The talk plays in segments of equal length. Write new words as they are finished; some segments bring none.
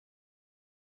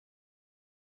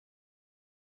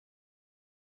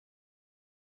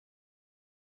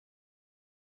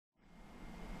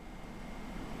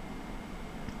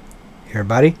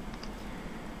Everybody,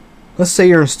 let's say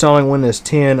you're installing Windows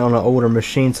 10 on an older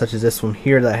machine such as this one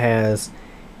here that has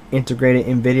integrated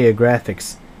nVidia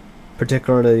graphics,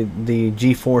 particularly the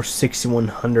GeForce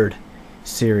 6100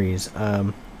 series.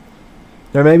 There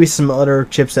may be some other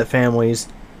chipset families,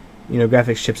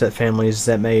 graphics chipset families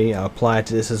that may apply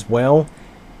to this as well,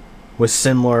 with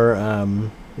similar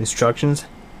instructions.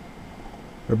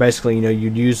 Or basically,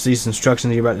 you'd use these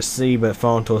instructions you're about to see, but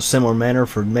fall into a similar manner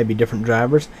for maybe different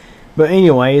drivers. But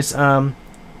anyways, the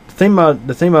thing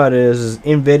about it is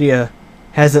nVidia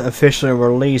hasn't officially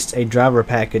released a driver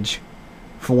package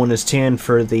for Windows 10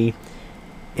 for the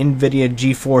nVidia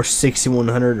GeForce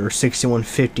 6100 or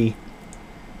 6150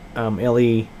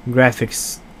 LE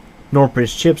graphics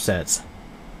Northbridge chipsets.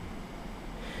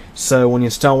 So when you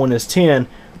install Windows 10,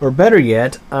 or better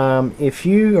yet, if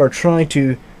you are trying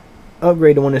to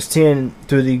upgrade to Windows 10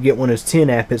 through the Get Windows 10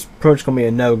 app, it's pretty much going to be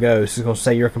a no-go. So it's going to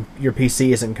say your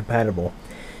PC isn't compatible.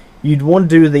 You'd want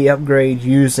to do the upgrade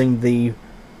using the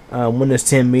Windows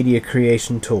 10 Media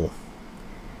Creation tool.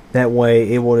 That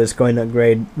way it will just go ahead and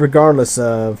upgrade regardless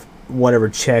of whatever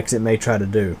checks it may try to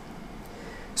do.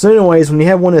 So anyways, when you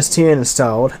have Windows 10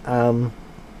 installed,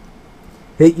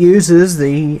 it uses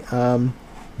the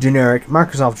generic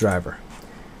Microsoft driver.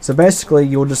 So basically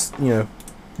you'll just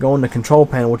go in the control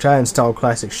panel, which I installed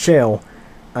Classic Shell.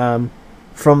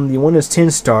 From the Windows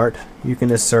 10 start, you can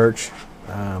just search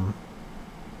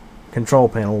control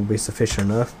panel will be sufficient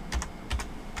enough.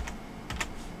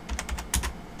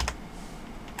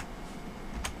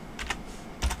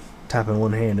 Typing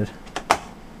one-handed.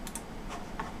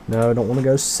 No, I don't want to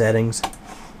go settings.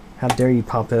 How dare you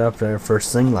pop that up there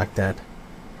first thing like that?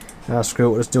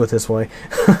 Screw it, let's do it this way.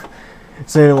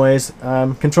 So anyways,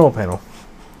 control panel.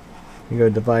 You go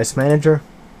to Device Manager,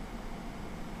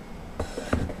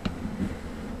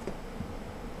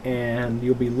 and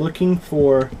you'll be looking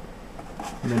for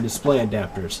display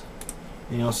adapters,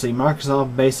 and you'll see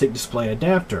Microsoft Basic Display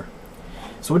Adapter.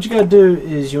 So what you got to do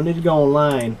is you'll need to go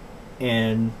online,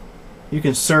 and you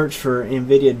can search for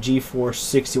nVidia GeForce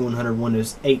 6100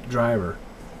 Windows 8 driver,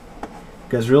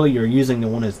 because really you're using the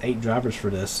Windows 8 drivers for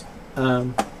this.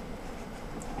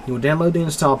 You'll download the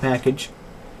install package,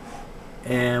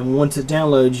 and once it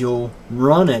downloads, you'll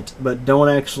run it, but don't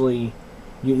actually,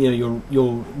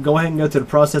 you'll go ahead and go through the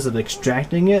process of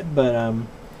extracting it, but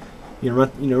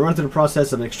run through the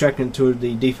process of extracting it to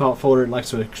the default folder it likes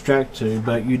to extract to,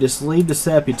 but you just leave the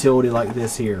setup utility like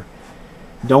this here.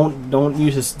 Don't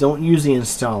use the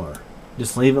installer.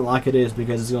 Just leave it like it is,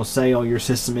 because it's going to say, oh, your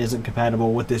system isn't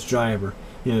compatible with this driver.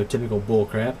 Typical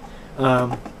bullcrap.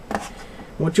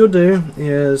 What you'll do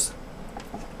is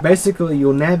basically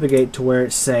you'll navigate to where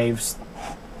it saves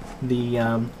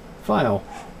the file,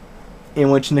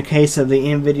 in which in the case of the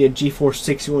nVidia GeForce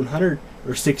 6100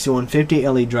 or 6150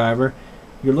 LE driver,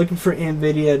 you're looking for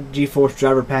nVidia GeForce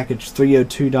driver package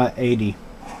 302.80.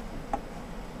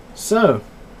 So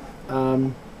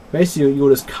basically you'll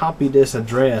just copy this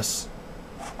address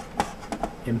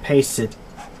and paste it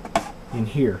in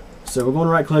here. So we're going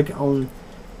to right click on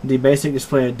the basic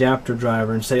display adapter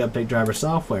driver and say update driver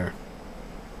software.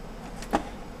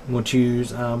 We'll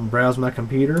choose browse my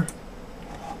computer,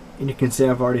 and you can see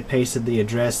I've already pasted the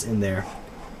address in there,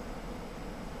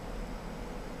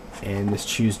 and just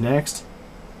choose next,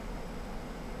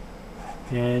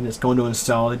 and it's going to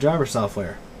install the driver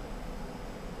software.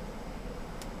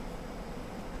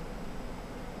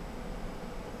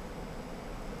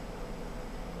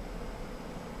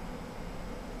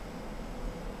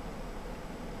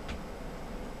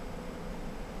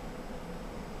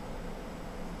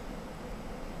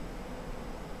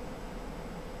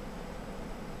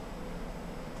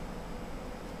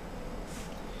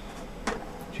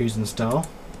 Choose install.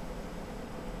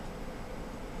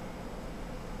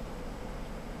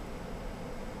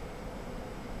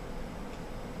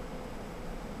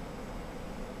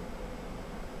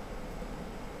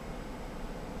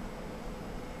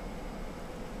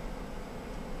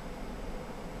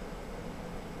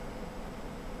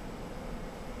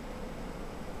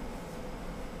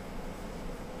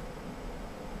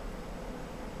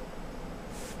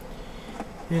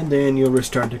 And then you'll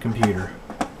restart the computer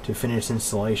to finish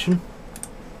installation.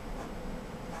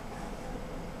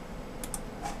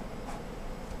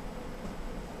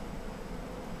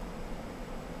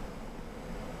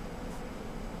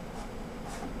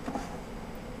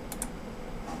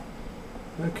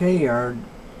 Okay, our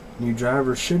new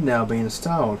driver should now be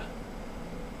installed.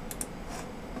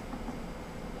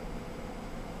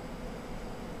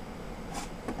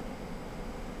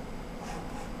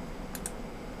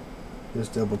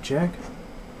 Just double check.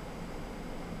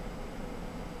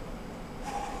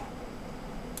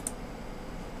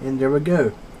 And there we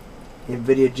go,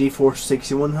 nVidia GeForce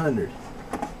 6100.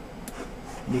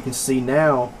 You can see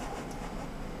now,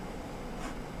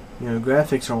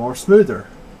 graphics are more smoother.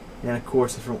 And of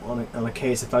course, if on a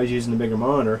case, if I was using a bigger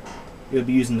monitor, it would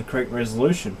be using the correct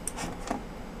resolution.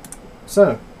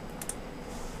 So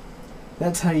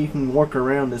that's how you can work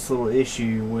around this little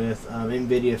issue with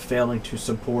nVidia failing to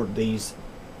support these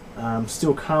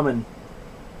still common,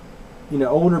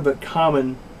 older but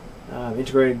common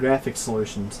integrated graphics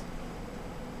solutions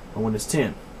on Windows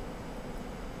 10.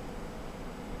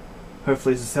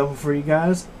 Hopefully this is helpful for you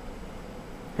guys.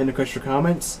 Any questions or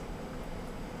comments?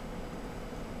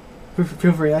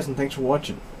 Feel free to ask, and thanks for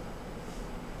watching.